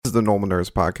to the Normal Nerds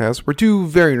Podcast. We're two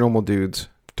very normal dudes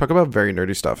talk about very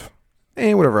nerdy stuff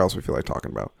and whatever else we feel like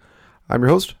talking about. I'm your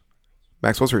host,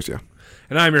 Maxwell Cercia.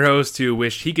 And I'm your host who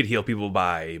wished he could heal people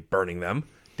by burning them,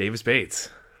 Davis Bates.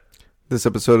 This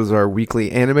episode is our weekly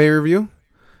anime review.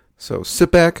 So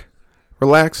sit back,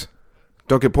 relax,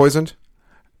 don't get poisoned,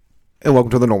 and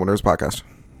welcome to the Normal Nerds Podcast.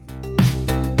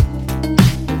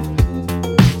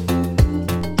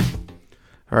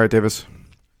 All right, Davis.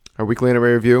 Our weekly anime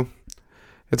review.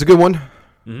 It's a good one,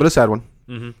 but a sad one.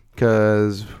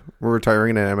 Because we're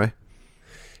retiring in anime.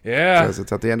 Yeah. Because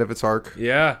it's at the end of its arc.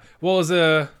 Yeah. Well, was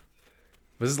this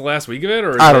the last week of it?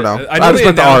 Or I don't know. I just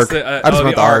meant the arc. I just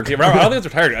meant the arc. Yeah, I don't think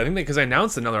it's retired. I think because I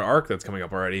announced another arc that's coming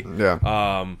up already. Yeah.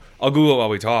 I'll Google it while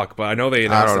we talk, but I know they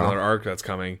announced another arc that's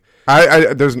coming.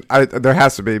 There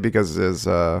has to be because it's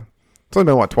only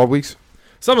been, 12 weeks?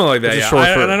 Something like that, It's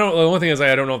yeah. And I don't. The only thing is,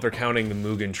 I don't know if they're counting the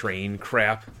Mugen Train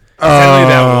crap. Technically,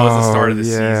 that was the start of the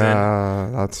season. Yeah,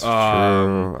 that's true.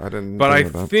 I didn't. But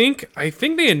I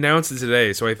think they announced it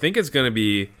today, so I think it's gonna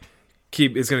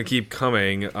keep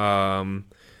coming.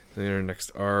 Their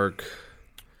next arc,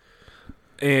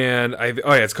 and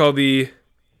it's called the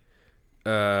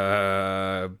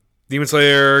Demon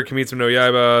Slayer Kimetsu no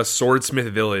Yaiba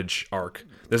Swordsmith Village arc.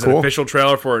 There's an official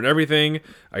trailer for it and everything.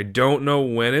 I don't know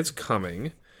when it's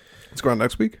coming. It's going on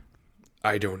next week?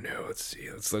 I don't know. Let's see.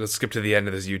 Let's skip to the end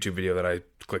of this YouTube video that I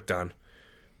clicked on.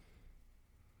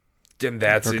 And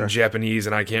that's in Japanese,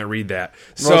 and I can't read that.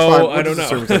 So, I don't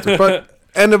know. But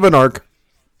end of an arc,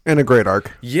 and a great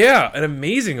arc. Yeah, an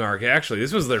amazing arc, actually.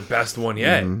 This was their best one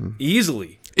yet.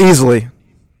 Easily.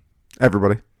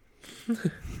 Everybody.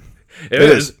 It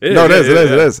is. It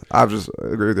is. I just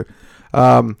agree with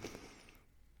you.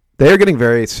 They are getting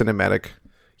very cinematic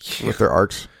with their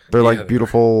arcs. They're like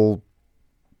beautiful.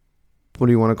 What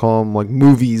do you want to call them? Like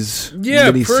movies.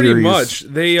 Yeah, pretty much.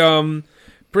 They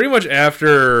pretty much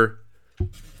after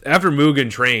Mugen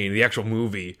Train, the actual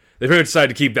movie, they pretty much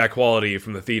decided to keep that quality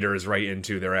from the theaters right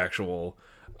into their actual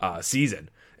season,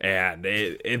 and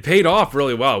it paid off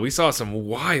really well. We saw some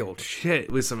wild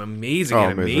shit with some amazing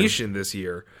animation this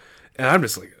year, and I'm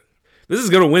just like, this is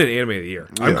gonna win an anime of the year.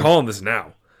 I'm calling this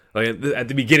now. Like at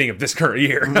the beginning of this current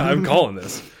year, I'm calling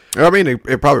this. I mean,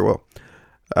 it probably will.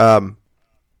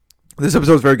 This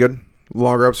episode is very good,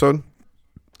 longer episode,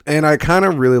 and I kind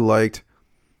of really liked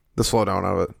the slowdown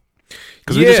of it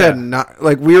because we just had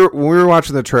when we were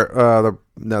watching the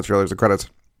trailers, the credits.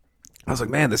 I was like,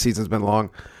 man, this season's been long.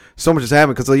 So much has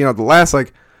happened because the last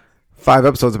 5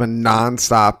 episodes have been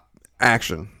nonstop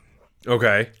action.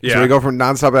 Okay, yeah. So we go from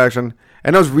nonstop action,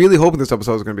 and I was really hoping this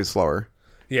episode was going to be slower.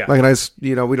 Yeah, like a nice,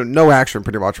 we don't no action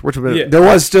pretty much. Which there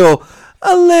was still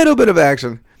a little bit of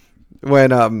action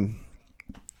when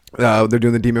they're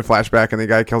doing the demon flashback and the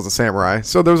guy kills the samurai.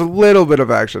 So there was a little bit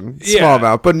of action, small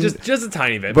amount, but just a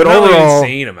tiny bit. But not overall, an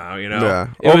insane amount. Yeah,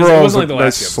 overall, it wasn't like the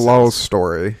last slow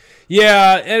story.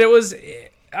 Yeah, and it was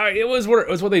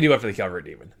what they do after they cover a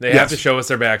demon. They have to show us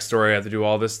their backstory, have to do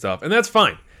all this stuff, and that's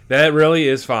fine. That really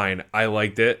is fine. I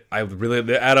liked it. I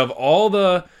really, out of all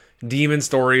the demon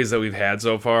stories that we've had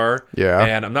so far,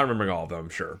 and I'm not remembering all of them, I'm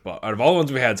sure, but out of all the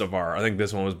ones we had so far, I think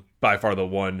this one was by far the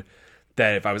one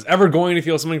that if I was ever going to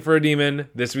feel something for a demon,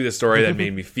 this would be the story that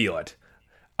made me feel it.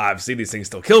 Obviously, these things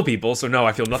still kill people, so no,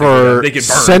 I feel nothing for them. They can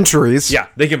burn. Centuries. Yeah,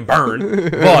 they can burn,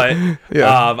 but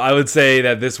I would say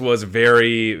that this was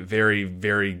very, very,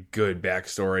 very good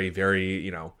backstory, very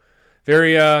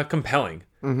compelling.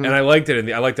 And I liked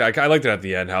it. I liked it at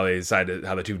the end how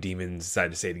the two demons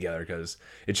decided to stay together because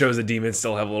it shows the demons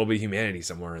still have a little bit of humanity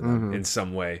somewhere in them in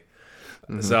some way.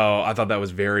 So I thought that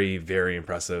was very, very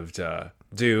impressive to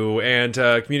do and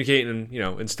to communicate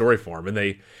in story form. And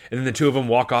then the two of them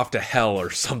walk off to hell or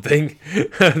something.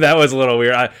 That was a little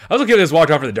weird. I was okay with this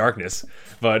walked off into the darkness,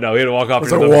 but no, we had to walk off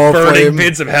into the burning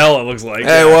pits of hell. It looks like.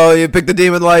 Hey, well, you picked the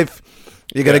demon life.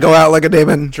 You got to go out like a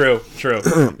demon. True.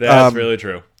 That's really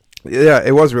true. Yeah,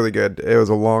 it was really good. It was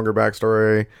a longer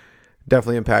backstory.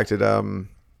 Definitely impacted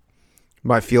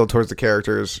my feel towards the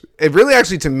characters. It really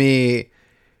actually, to me,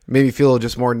 made me feel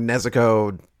just more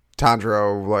Nezuko,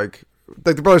 Tanjiro, like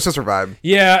the brother-sister vibe.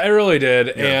 Yeah, it really did.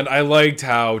 Yeah. And I liked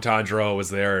how Tanjiro was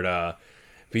there to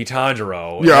be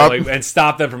Tanjiro. And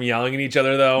stop them from yelling at each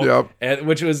other, though. Yep. And,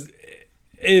 which was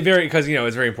because,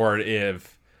 it's very important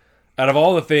if, out of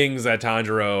all the things that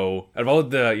Tanjiro, out of all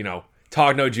the,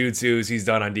 Tog no Jutsus he's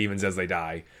done on demons as they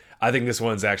die, I think this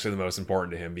one's actually the most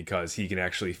important to him because he can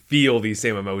actually feel these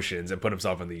same emotions and put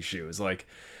himself in these shoes. Like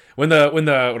when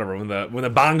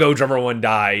the bongo drummer one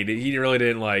died, he really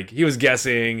didn't he was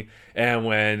guessing, and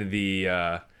when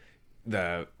the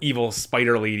evil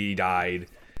spider lady died,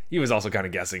 he was also kind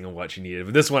of guessing on what she needed.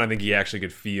 But this one, I think he actually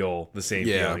could feel the same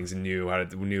feelings and knew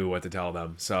what to tell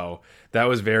them. So that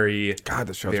was very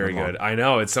this show's very been good. long. I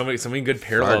know it's so many good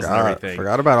parallels and everything.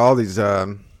 Forgot about all these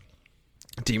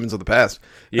demons of the past.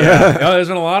 Yeah, no, there's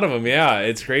been a lot of them. Yeah,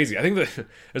 it's crazy. I think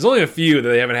there's only a few that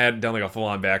they haven't done like a full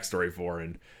on backstory for,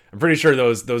 and I'm pretty sure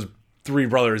those 3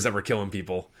 brothers that were killing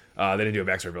people. They didn't do a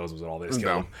backstory for those, was all they just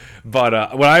killed them.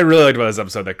 But what I really liked about this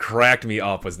episode that cracked me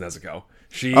up was Nezuko.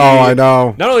 I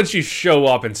know. Not only did she show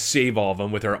up and save all of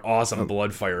them with her awesome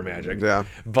blood fire magic,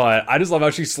 but I just love how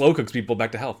she slow cooks people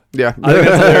back to health. Yeah. I think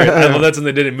that's hilarious. I love that's when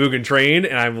they did in Mugen Train,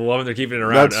 and I'm loving they're keeping it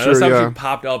around. That's true, how she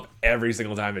popped up every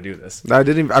single time to do this. I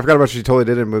forgot about she totally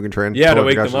did it in Mugen Train. Yeah,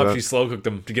 totally to wake them up, she slow cooked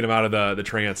them to get them out of the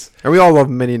trance. And we all love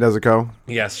Mini Nezuko.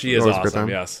 Yes, she is awesome,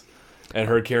 yes. And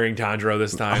her carrying Tanjiro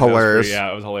this time. Hilarious.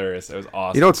 It was hilarious. It was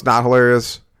awesome. You know what's not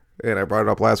hilarious? And I brought it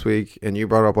up last week, and you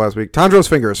brought it up last week. Tanjiro's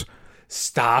fingers.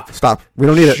 Stop. We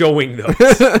don't need it. Showing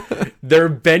those. They're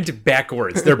bent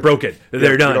backwards. They're broken.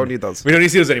 They're done. We don't need those. We don't need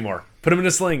to see those anymore. Put them in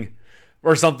a sling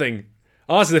or something.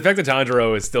 Honestly, the fact that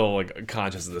Tanjiro is still like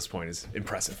conscious at this point is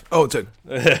impressive. Oh,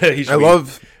 it's I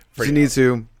love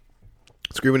Zenitsu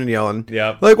screaming and yelling.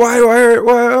 Yeah. Like, why,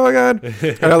 oh my God.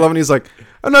 And I love when he's like,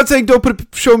 I'm not saying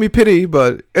show me pity,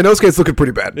 but in those cases, looking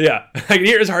pretty bad. Yeah. I can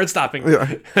hear his heart stopping.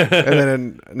 Yeah. And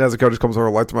then Nezuko just comes over,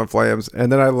 lights him on flames. And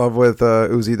then I love with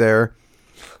Uzi there.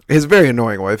 His very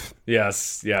annoying wife.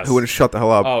 Yes. Who wouldn't shut the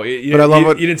hell up. Oh, you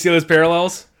didn't see those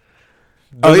parallels?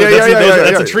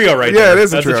 That's a trio right there. Yeah, it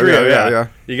is that's a trio. Yeah.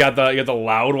 You got the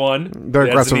loud one, the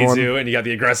aggressive one, and you got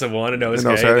the aggressive one,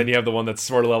 Inosuke, and then you have the one that's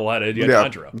sort of level-headed. You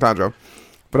got Tanjiro.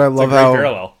 But I love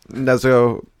how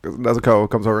Nezuko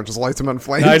comes over and just lights him on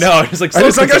flames. I know. It's like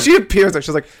how she appears there.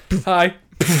 She's like, hi.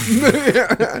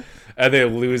 And they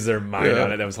lose their mind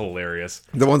on it. That was hilarious.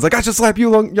 The one's like, I should slap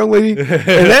you, young lady. And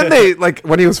then they, like,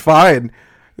 when he was fine,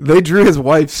 they drew his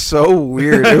wife so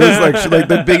weird. It was like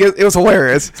the biggest. It was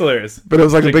hilarious. It's hilarious. But it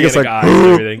was like the biggest eyes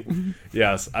and everything.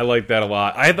 Yes, I like that a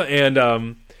lot.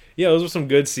 Those were some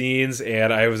good scenes,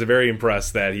 and I was very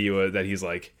impressed that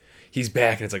he's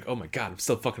back, and it's like, oh my God, I'm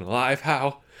still fucking alive.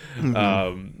 How?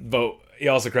 Mm-hmm. But he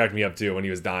also cracked me up too when he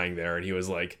was dying there, and he was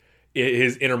like,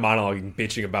 his inner monologue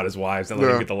bitching about his wives, not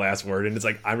letting him get the last word, and it's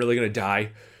like, I'm really gonna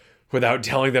die without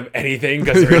telling them anything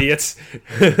because they're idiots.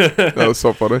 That was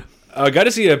so funny. Got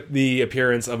to see the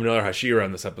appearance of another Hashira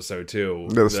in this episode too.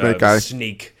 The snake guy.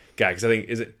 Snake guy, because I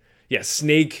think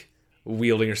snake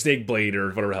wielding or snake blade or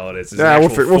whatever the hell it is.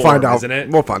 We'll find out. Isn't it?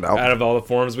 We'll find out. Out of all the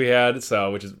forms we had,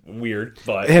 which is weird,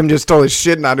 but him just totally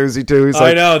shitting on Uzi too. He's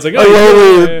I know, it's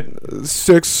like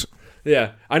 6.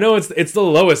 Yeah, I know it's the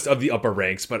lowest of the upper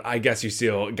ranks, but I guess you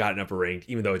still got an upper rank,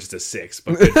 even though it's just a 6.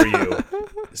 But good for you,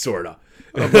 sorta.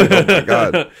 Oh my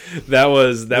God, that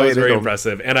was very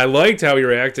impressive, and I liked how he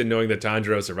reacted knowing that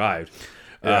Tanjiro survived.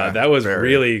 That was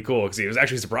really cool because he was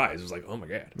actually surprised. It was like, oh my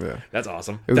God, that's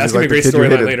awesome. That's gonna be a great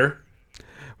storyline later.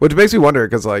 Which makes me wonder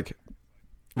because like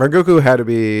Rengoku had to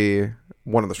be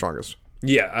one of the strongest.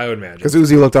 Yeah, I would imagine because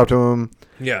Uzi looked up to him.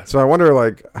 Yeah, so I wonder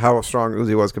like how strong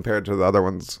Uzi was compared to the other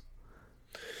ones.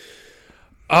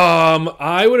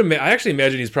 I actually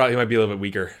imagine he might be a little bit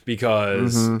weaker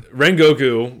because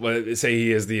Rengoku, say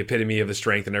he is the epitome of the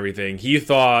strength and everything. He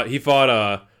fought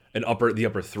the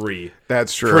upper 3.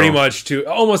 That's true. Pretty much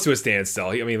almost to a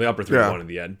standstill. The upper 3 won in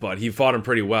the end, but he fought him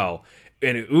pretty well.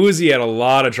 And Uzi had a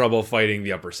lot of trouble fighting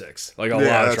the upper 6, like a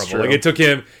lot of trouble. True. Like it took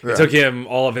him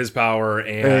all of his power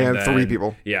and 3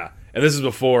 people. Yeah, and this is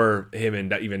before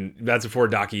that's before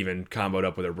Daki even comboed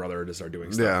up with her brother to start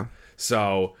doing stuff. Yeah,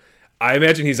 so. I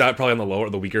imagine he's probably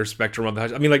on the weaker spectrum of the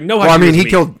Hashira. He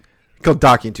killed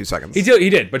Daki in 2 seconds. He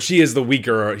did, but she is the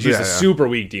weaker. She's a super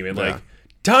weak demon. Yeah. Like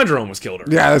Tanjiro almost killed her.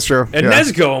 Yeah, that's true. And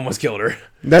Nezuko almost killed her.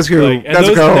 Nezuko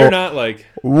they're not like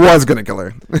was gonna kill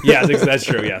her. Yeah, that's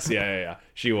true. Yes, yeah.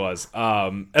 She was.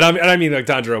 And I mean like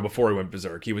Tanjiro before he went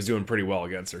berserk, he was doing pretty well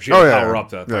against her. She had power up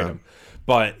to fight him.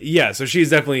 But yeah, so she's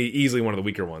definitely easily one of the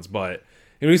weaker ones. But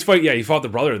he fought the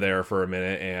brother there for a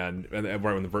minute, and right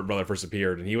when the brother first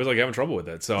appeared, and he was like having trouble with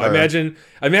it. So I imagine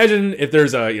if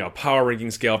there's a power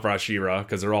ranking scale for Hashira,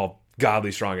 because they're all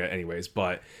godly strong anyways,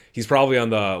 but he's probably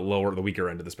on the weaker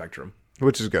end of the spectrum,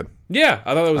 which is good. Yeah,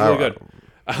 I thought that was really good.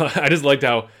 I just liked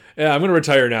how I'm gonna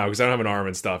retire now because I don't have an arm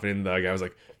and stuff, and the guy was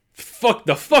like,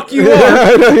 the fuck you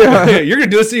are. You're gonna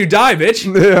do this till you die, bitch.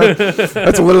 Yeah,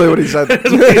 that's literally what he said.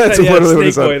 That's literally what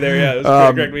he said. Boy there, yeah, it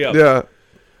was cracked me up. Yeah.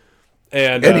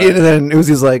 And then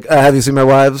Uzi's like, have you seen my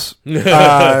wives?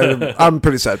 I'm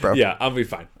pretty sad, bro. Yeah, I'll be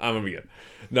fine. I'm gonna be good.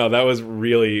 No, that was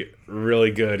really, really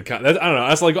good. I don't know.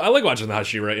 I like watching the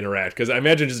Hashira interact because I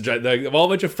imagine just a whole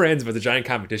bunch of friends, but the giant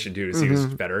competition too to see who's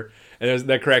better, and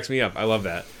that cracks me up. I love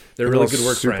that. They're really good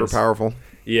work super friends. Powerful.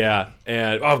 Yeah,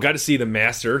 and I've got to see the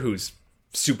Master, who's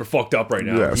super fucked up right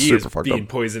now. Yeah, he super is fucked being up.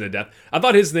 poisoned to death. I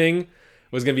thought his thing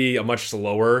was going to be a much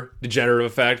slower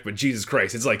degenerative effect, but Jesus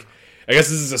Christ, it's like, I guess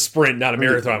this is a sprint, not a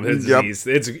marathon with his disease.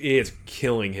 It's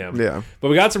killing him. Yeah. But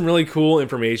we got some really cool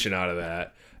information out of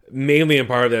that. Mainly in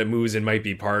part that Muzin might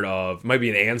be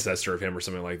an ancestor of him or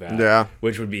something like that. Yeah.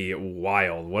 Which would be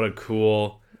wild. What a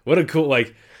cool,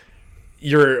 like,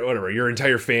 your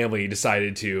entire family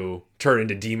decided to turn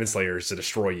into demon slayers to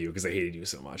destroy you because they hated you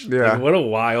so much. Yeah. Like, what a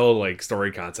wild, like,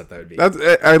 story concept that would be.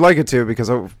 I like it too because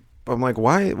I'm like,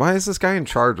 why is this guy in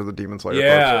charge of the Demon Slayer?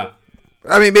 Yeah.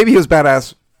 Corps? I mean, maybe he was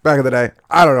badass back in the day.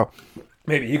 I don't know.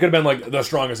 Maybe he could have been like the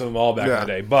strongest of them all back in the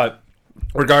day, but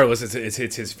regardless,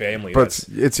 it's his family. But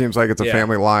it seems like it's a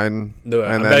family line.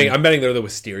 I'm betting they're the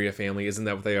Wisteria family. Isn't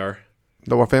that what they are?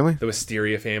 The what family? The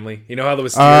Wisteria family. You know how the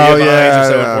Wisteria vines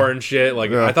are so important shit?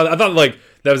 Like I thought like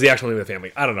that was the actual name of the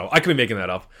family. I don't know. I could be making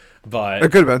that up, but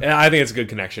it could have been. I think it's a good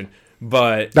connection.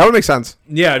 But that would make sense.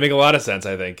 Yeah, it'd make a lot of sense,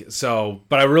 I think. So,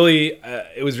 but I really,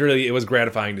 it was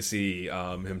gratifying to see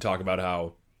him talk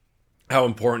about how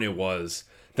important it was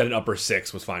that an upper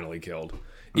six was finally killed,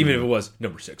 even if it was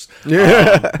number 6.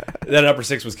 That an upper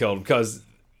 6 was killed because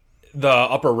the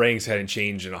upper ranks hadn't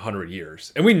changed in 100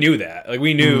 years, and we knew that. Like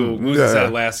we knew, Muzin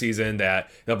said last season that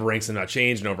the upper ranks had not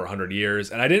changed in over 100 years,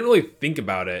 and I didn't really think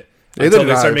about it until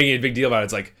they started making a big deal about it.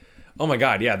 It's like, oh my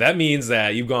god, yeah, that means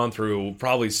that you've gone through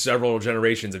probably several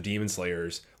generations of demon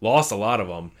slayers, lost a lot of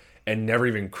them, and never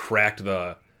even cracked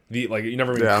you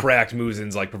never even cracked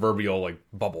Muzin's like proverbial like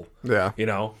bubble. Yeah, you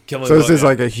know, killing. So this is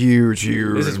like a huge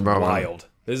This is moment. wild.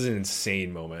 This is an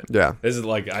insane moment. Yeah, this is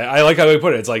like I like how they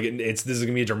put it. It's like this is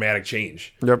gonna be a dramatic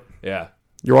change. Yep. Yeah.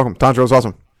 You're welcome. Tanjiro's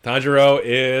awesome. Tanjiro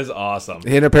is awesome.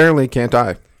 And apparently can't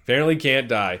die. Apparently can't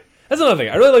die. That's another thing.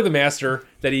 I really like the Master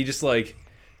that he just like.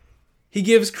 He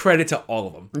gives credit to all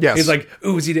of them. Yes. He's like,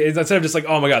 ooh, instead of just like,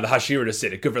 oh my god, the Hashira just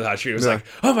did it. Good for the Hashira. It's like,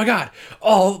 oh my god,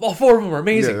 all 4 of them are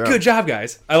amazing. Yeah. Good job,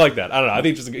 guys. I like that. I don't know. I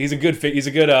think he's a good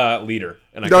leader.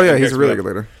 And he's a really good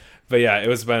leader. But yeah,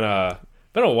 it's been a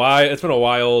while. It's been a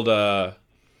wild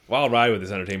ride with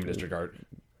this Entertainment District art.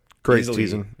 Great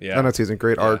season. Yeah. Not season.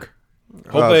 Great arc.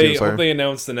 Hope they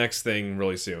announce the next thing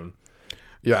really soon.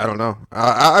 Yeah, I don't know.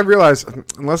 I realize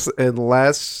unless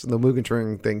the Mugen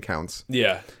Train thing counts.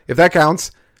 Yeah. If that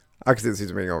counts, I could see the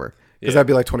season being over because that'd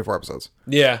be like 24 episodes.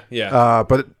 Yeah, yeah.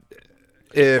 But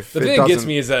if the thing that gets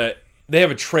me is that they have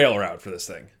a trailer out for this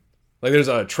thing. Like there's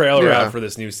a trailer out for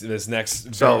this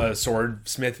next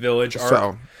Swordsmith Village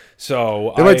arc.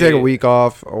 So they might take a week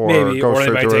off, or maybe, or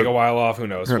they might take a while off. Who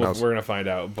knows? We're gonna find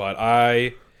out. But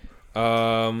I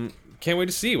can't wait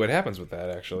to see what happens with that,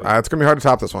 actually. It's going to be hard to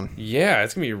top this one. Yeah,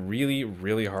 it's going to be really,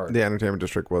 really hard. The Entertainment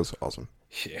District was awesome.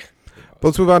 Yeah. But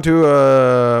let's move on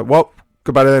to,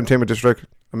 goodbye to the Entertainment District.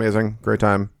 Amazing. Great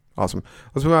time. Awesome.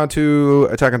 Let's move on to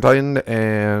Attack on Titan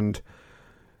and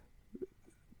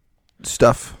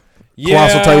stuff. Yeah.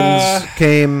 Colossal Titans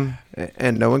came,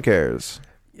 and no one cares.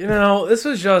 You know, this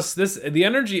was just, the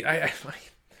energy,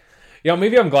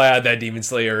 maybe I'm glad that Demon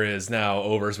Slayer is now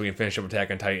over so we can finish up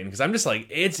Attack on Titan, because I'm just like,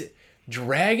 it's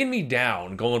dragging me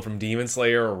down going from Demon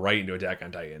Slayer right into Attack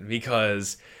on Titan,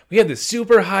 because we had this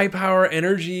super high power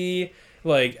energy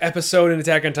like episode in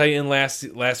Attack on Titan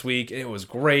last week, and it was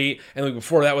great, and like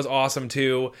before that was awesome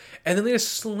too, and then they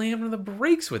just slammed on the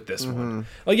brakes with this one.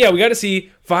 Like, yeah,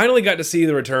 we finally got to see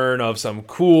the return of some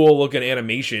cool looking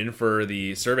animation for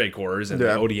the Survey Corps and the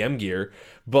ODM gear,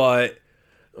 but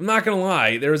I'm not gonna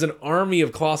lie, there was an army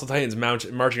of Colossal Titans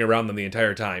marching around them the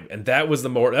entire time, and that was the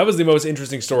most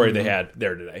interesting story they had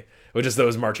there today, with just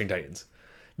those marching Titans,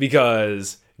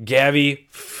 because Gavi,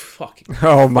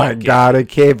 oh my god, I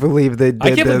can't believe they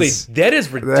did this. That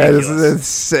is ridiculous. That is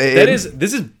insane.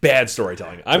 This is bad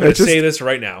storytelling. I'm going to say this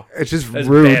right now. It's just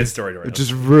rude. Bad storytelling. It's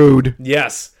just rude.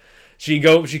 Yes. She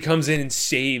comes in and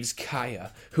saves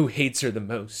Kaya, who hates her the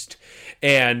most.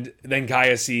 And then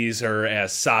Kaya sees her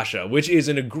as Sasha, which is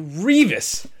a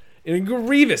grievous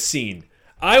scene.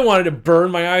 I wanted to burn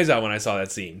my eyes out when I saw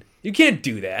that scene. You can't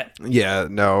do that. Yeah,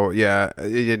 no, yeah,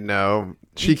 you didn't know.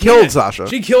 She killed Sasha.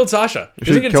 She killed Sasha.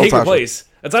 She's going to take her place.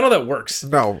 That's not how that works.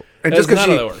 No, and just because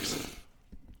that works.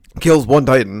 Kills one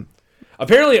Titan.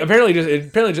 Apparently,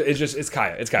 it's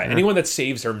Kaya. It's Kaya. Yeah. Anyone that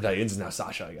saves her from Titans is now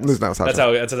Sasha, I guess. It's now Sasha. That's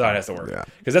how it has to work. Yeah.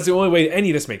 Because that's the only way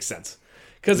any of this makes sense.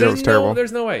 Because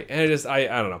there's no way. And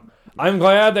I don't know. I'm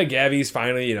glad that Gavi's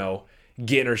finally,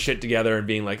 getting her shit together and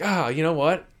being like, you know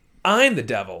what? I'm the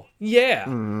devil. Yeah.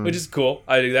 Which is cool.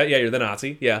 I do that. Yeah, you're the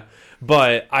Nazi. Yeah.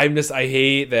 But I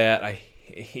hate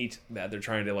that they're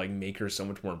trying to like make her so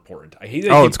much more important. I hate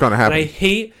that. It's going to happen. And I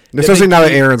hate, especially now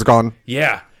that Aaron's gone.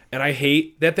 Yeah. and I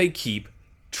hate that they keep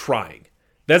trying.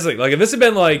 That's like if this had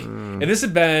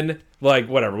been like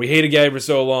whatever, we hated Gabby for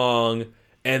so long,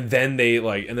 and then they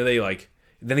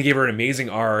gave her an amazing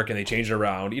arc and they changed it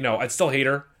around. You know, I'd still hate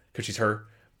her because she's her,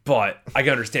 but I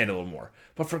can understand it a little more.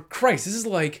 But for Christ, this is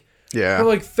like her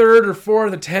like third or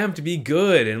fourth attempt to be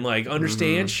good and like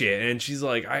understand shit, and she's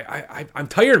like, I'm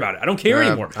tired about it. I don't care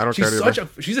anymore. I don't care anymore.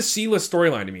 She's a C-list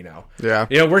storyline to me now. Yeah,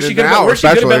 you know where she could have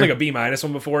been like a B-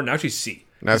 one before. Now she's C.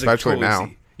 Especially now.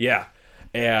 C. Yeah.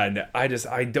 And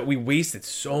we wasted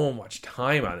so much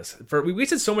time on this. We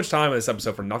wasted so much time on this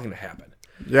episode for nothing to happen.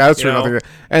 Yeah, that's true. Nothing.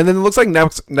 And then it looks like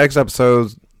next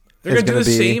episode they're gonna do the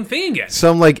same thing again.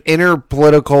 Some like inner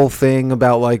political thing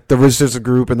about like the resistant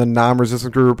group and the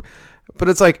non-resistant group. But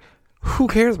it's like, who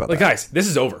cares about that? Guys, this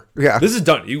is over. Yeah, this is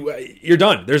done. You're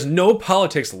done. There's no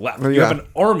politics left. You have an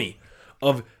army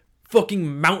of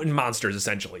fucking mountain monsters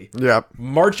essentially. Yeah,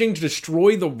 marching to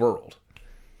destroy the world.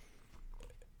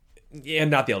 Yeah,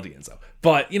 not the Eldians though.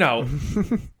 But, you know,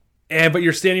 but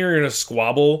you're standing here in a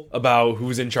squabble about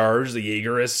who's in charge, the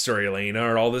Jaegerists or Elena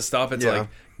or all this stuff. It's like,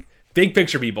 big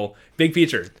picture, people. Big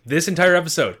picture. This entire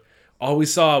episode, all we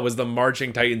saw was the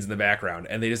marching Titans in the background,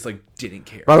 and they just, like, didn't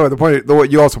care. By the way,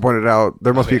 what you also pointed out,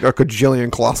 there must be a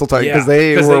cajillion Colossal Titans, because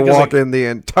they were walking the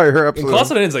entire episode.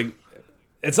 Colossal Titans, like,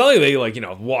 it's not like they, like, you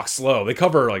know, walk slow. They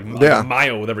cover, like, a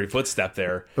mile with every footstep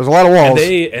there. There's a lot of walls.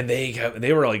 And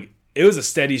they were, like, it was a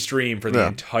steady stream for the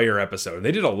entire episode.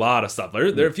 They did a lot of stuff.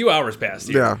 They're a few hours past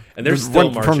here. Yeah. And they're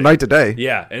still marching. From night to day.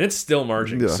 Yeah, and it's still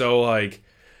marching. Yeah. So, like,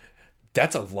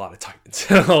 that's a lot of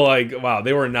Titans. Like, wow,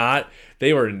 they were not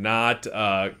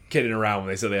kidding around when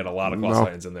they said they had a lot of Colossal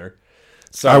Titans in there.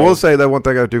 So I will say that one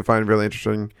thing I do find really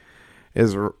interesting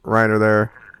is Reiner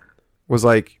there was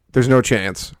like, there's no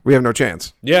chance. We have no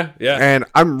chance. Yeah, yeah. And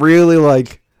I'm really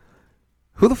like,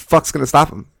 who the fuck's going to stop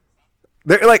him?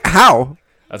 They're like, how?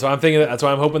 That's why I'm thinking. That's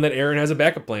why I'm hoping that Eren has a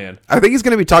backup plan. I think he's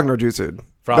going to be talking to Jutsu.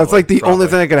 That's like the only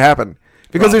thing that could happen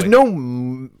because there's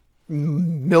no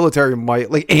military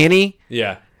might. Like Annie.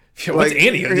 Yeah. What's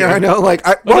Annie? Yeah, I know. Like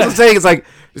I wasn't saying it's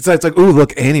like ooh,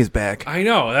 look, Annie's back. I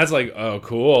know. That's like, oh,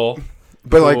 cool.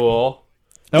 But cool.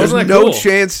 There's no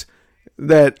chance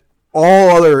that all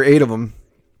other 8 of them,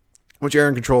 which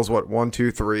Eren controls, what 1,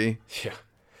 2, 3. Yeah.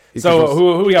 So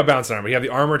who we got bouncing around? We have the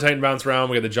Armor Titan bounce around.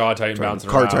 We got the Jaw Titan bouncing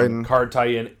around. Card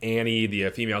Titan. Annie, the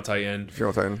female Titan.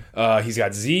 Female Titan. He's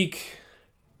got Zeke.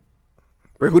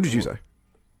 Wait, who did you say?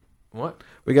 What?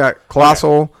 We got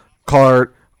Colossal,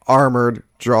 Card, Armored,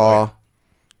 Jaw,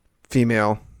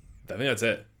 female. I think that's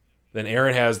it. Then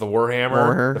Eren has the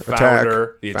Warhammer, the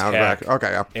Founder, the Attack.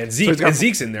 Okay, yeah. And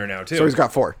Zeke's in there now too. So he's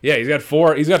got 4. Yeah, he's got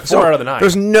 4. He's got 4 out of the 9.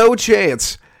 There's no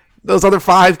chance those other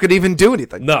 5 could even do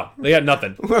anything. No, they got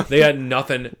nothing. They got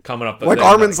nothing coming up. Like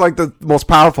Armin's like the most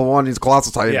powerful one. He's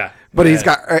Colossal Titan. Yeah, but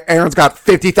Aaron's got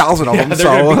 50,000 of them.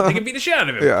 They can beat the shit out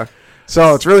of him. Yeah.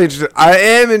 So it's really interesting. I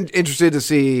am interested to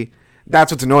see.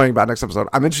 That's what's annoying about next episode.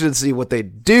 I'm interested to see what they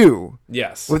do.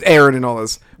 Yes. With Eren and all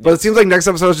this, but it seems like next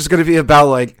episode is just going to be about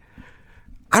like,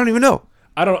 I don't even know.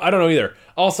 I don't know either.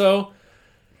 Also,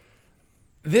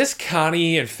 this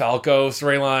Connie and Falco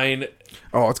storyline.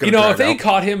 Oh, it's gonna. If they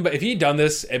caught him, but if he'd done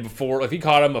this before, if he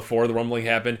caught him before the rumbling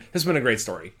happened, this would have been a great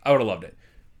story. I would have loved it.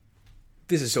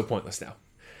 This is so pointless now.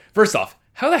 First off,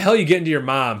 how the hell are you getting to your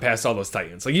mom past all those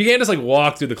Titans? Like, you can't just like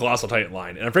walk through the Colossal Titan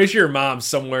line. And I'm pretty sure your mom's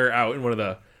somewhere out in one of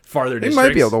the farther districts. They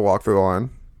might be able to walk through the line.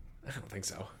 I don't think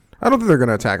so. I don't think they're going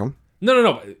to attack him.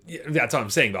 No. That's what I'm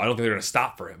saying, though. I don't think they're going to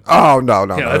stop for him. Oh, no.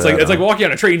 It's like walking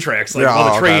on a train tracks, like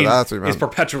while the train is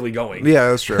perpetually going. Yeah,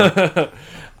 that's true.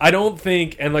 I don't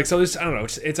think, and like, so this, I don't know.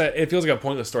 It feels like a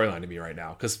pointless storyline to me right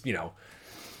now because you know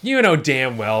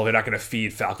damn well they're not going to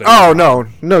feed Falcon. Oh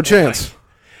no chance.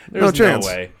 There's no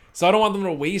way. So I don't want them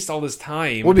to waste all this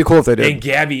time. It would be cool if they did.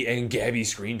 And Gabby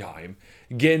screen time,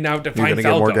 getting out to find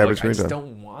Falco. I just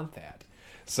don't want that.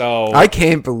 So I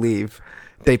can't believe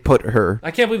they put her.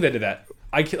 I can't believe they did that.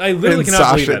 I literally cannot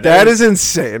Sasha. believe that. That is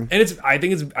insane. And I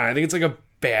think it's like a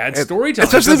bad storytelling,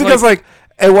 especially because like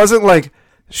it wasn't like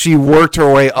she worked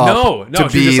her way up to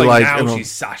be like now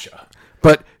she's Sasha.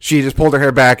 But she just pulled her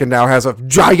hair back and now has a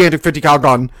gigantic 50 cal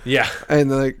gun. Yeah, and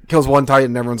like kills one Titan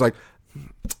and everyone's like,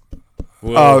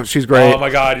 oh, she's great. Oh my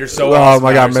god, you're so awesome. Oh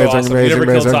my god, amazing, awesome. amazing, You never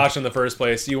amazing. killed Sasha in the first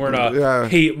place. You weren't a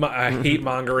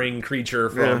hate-mongering creature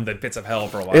from the pits of hell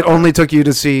for a while. It only took you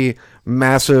to see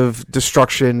massive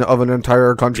destruction of an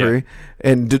entire country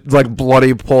and like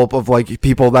bloody pulp of like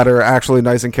people that are actually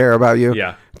nice and care about you.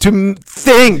 Yeah. To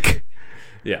think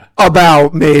yeah.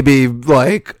 about maybe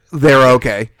like they're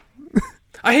okay.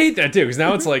 I hate that too because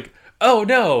now it's like, oh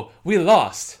no, we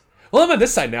lost. well, I'm on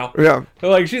this side now. Yeah. They're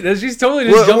like, she's totally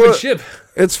just jumping ship.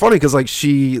 It's funny because, like,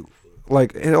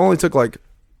 it only took, like,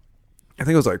 I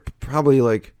think it was, like, probably,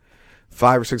 like,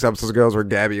 5 or 6 episodes ago where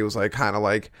Gabby was, like, kind of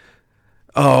like,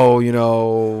 oh, you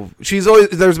know,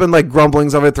 there's been, like,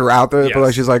 grumblings of it throughout but,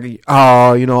 like, she's like,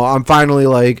 oh, you know, I'm finally,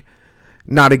 like,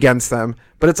 not against them.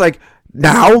 But it's like,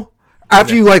 now?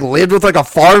 After you, like, lived with, like, a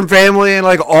farm family and,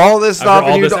 like, all this stuff.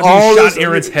 After you shot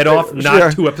Aaron's head off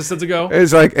 2 episodes ago.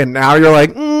 It's like, and now you're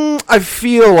like, I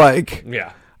feel like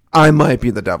I might be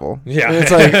the devil. Yeah. And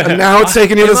it's like, and now it's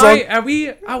taking you this long. Are we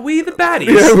the baddies?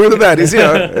 Yeah, we're the baddies.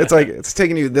 Yeah. It's like, it's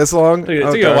taking you this long. It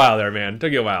took you a while there, man. It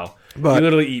took you a while. But you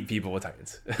literally eat people with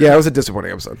Titans. Yeah, it was a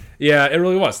disappointing episode. Yeah, it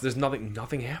really was. There's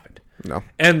nothing happened. No.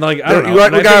 And, like, I don't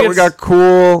know. We got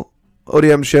cool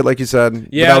ODM shit, like you said.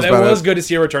 Yeah, that was good to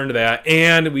see a return to that.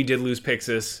 And we did lose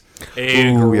Pixis.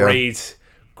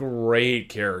 Great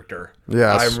character.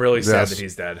 Yes. I'm really sad that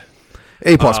he's dead.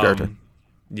 A+ character.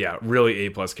 Yeah, really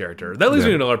A+ character. That leads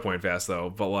me to another point fast, though.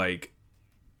 But, like,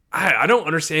 I don't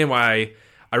understand why.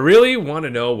 I really want to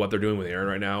know what they're doing with Aaron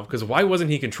right now. Because why wasn't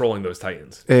he controlling those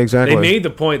Titans? Exactly. They made the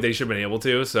point they should have been able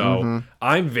to. So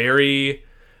I'm very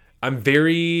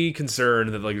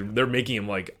concerned that, like, they're making him,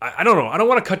 like, I don't know. I don't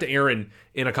want to cut to Aaron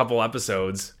in a couple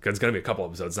episodes, because it's going to be a couple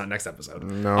episodes, not next episode.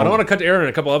 No. I don't want to cut to Aaron in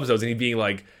a couple episodes and he being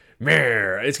like,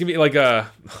 meh. It's going to be like I'm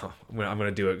going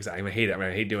to do it because I'm going to hate it.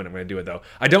 I hate doing it. I'm going to do it, though.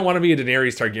 I don't want to be a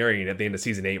Daenerys Targaryen at the end of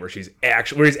season 8 where he's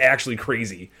actually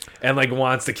crazy and, like,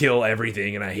 wants to kill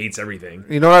everything and hates everything.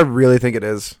 You know what I really think it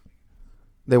is?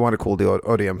 They want to cool the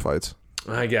ODM fights.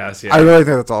 I guess, yeah. I really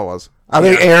think that's all it was. I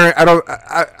think Aaron,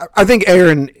 I think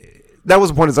Aaron, that was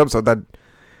the point of this episode, that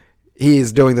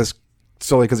he's doing this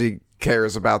solely because he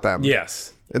cares about them.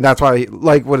 Yes. And that's why,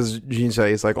 like, what does Gene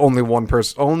say? He's like, only one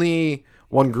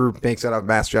one group makes it a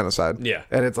mass genocide. Yeah.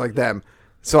 And it's like them.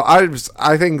 So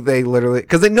I think they literally,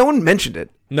 because no one mentioned it.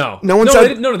 No. No one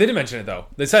said. They didn't mention it, though.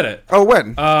 They said it. Oh,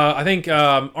 when? I think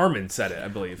Armin said it, I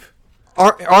believe.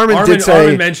 Armin did say.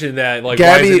 Armin mentioned that, like,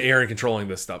 Gabby, why isn't Aaron controlling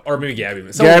this stuff? Or maybe Gabby.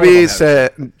 Gabby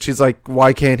said, she's like,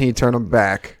 why can't he turn him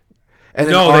back? And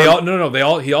they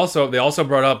also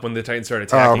brought up when the Titans started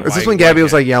attacking. Is this when Gabby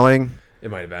was, like, yelling? It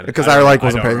might have been. Because I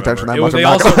wasn't paying attention that much.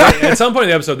 At some point in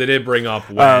the episode, they did bring up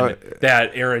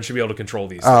that Aaron should be able to control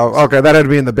these things. Oh, okay. That had to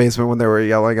be in the basement when they were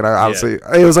yelling. And I honestly,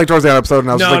 it was like towards the episode. And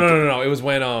I was No. It was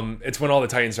when it's when all the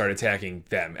Titans started attacking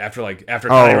them after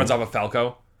Tiny runs off of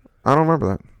Falco. I don't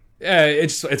remember that. Yeah,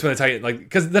 it's when the Titans, like,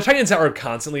 because the Titans are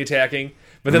constantly attacking,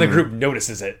 but then the group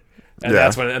notices it. And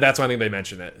that's when I think they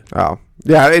mention it. Oh,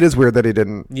 yeah, it is weird that he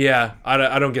didn't. Yeah,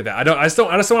 I don't get that. I just don't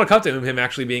want to cut to him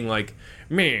actually being like,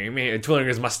 me, twirling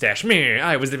his mustache.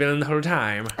 I was the villain the whole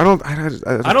time. I don't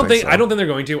think they're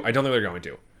going to. I don't think they're going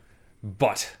to.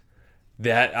 But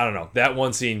that, I don't know. That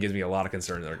one scene gives me a lot of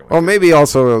concern that they're going. Well, maybe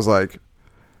also it was like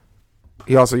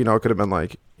he also could have been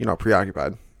like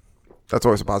preoccupied. That's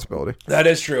always a possibility. That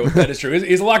is true.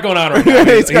 He's a lot going on right now.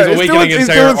 He's awakening an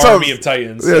entire army of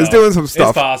Titans. Yeah, he's doing some stuff.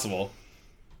 It's possible.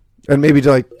 And maybe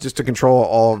just to control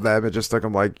all of them, it just took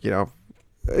him like he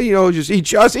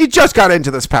just got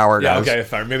into this power. Guys. Yeah. Okay.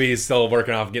 Fine. Maybe he's still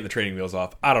working off getting the training wheels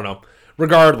off. I don't know.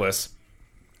 Regardless,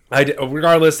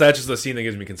 that's just the scene that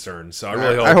gives me concern. So I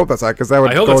really hope that's not, because that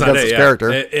would go against his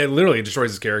character. It literally destroys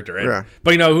his character. Right? Yeah.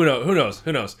 But who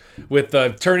knows?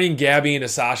 With turning Gabby into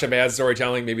Sasha bad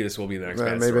storytelling, maybe this will be the next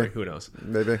bad story. Who knows?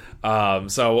 Maybe.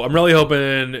 So I'm really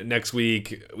hoping next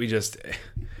week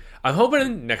I'm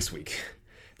hoping next week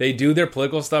they do their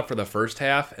political stuff for the first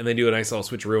half, and they do a nice little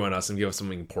switcheroo on us and give us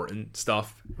some important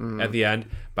stuff at the end.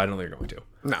 But I don't think they're going to.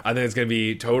 No. I think it's going to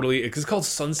be totally, because it's called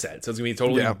Sunset, so it's going to be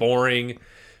totally boring,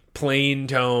 plain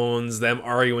tones, them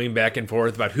arguing back and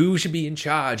forth about who should be in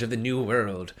charge of the new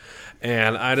world.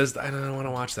 And I don't want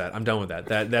to watch that. I'm done with that.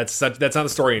 That's not the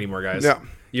story anymore, guys. Yeah.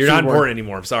 You're not important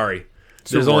anymore. I'm sorry.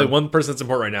 There's only one person that's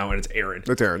important right now, and it's Aaron.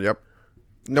 It's Aaron, yep.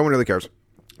 No one really cares.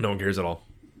 No one cares at all.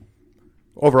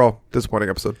 Overall, disappointing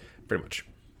episode. Pretty much.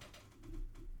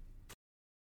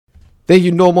 Thank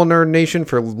you, Normal Nerd Nation,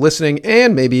 for listening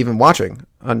and maybe even watching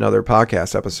another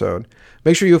podcast episode.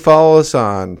 Make sure you follow us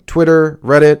on Twitter,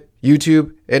 Reddit,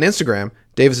 YouTube, and Instagram.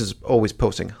 Davis is always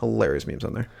posting hilarious memes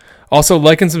on there. Also,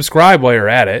 like and subscribe while you're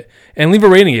at it, and leave a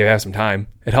rating if you have some time.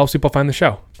 It helps people find the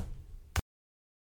show.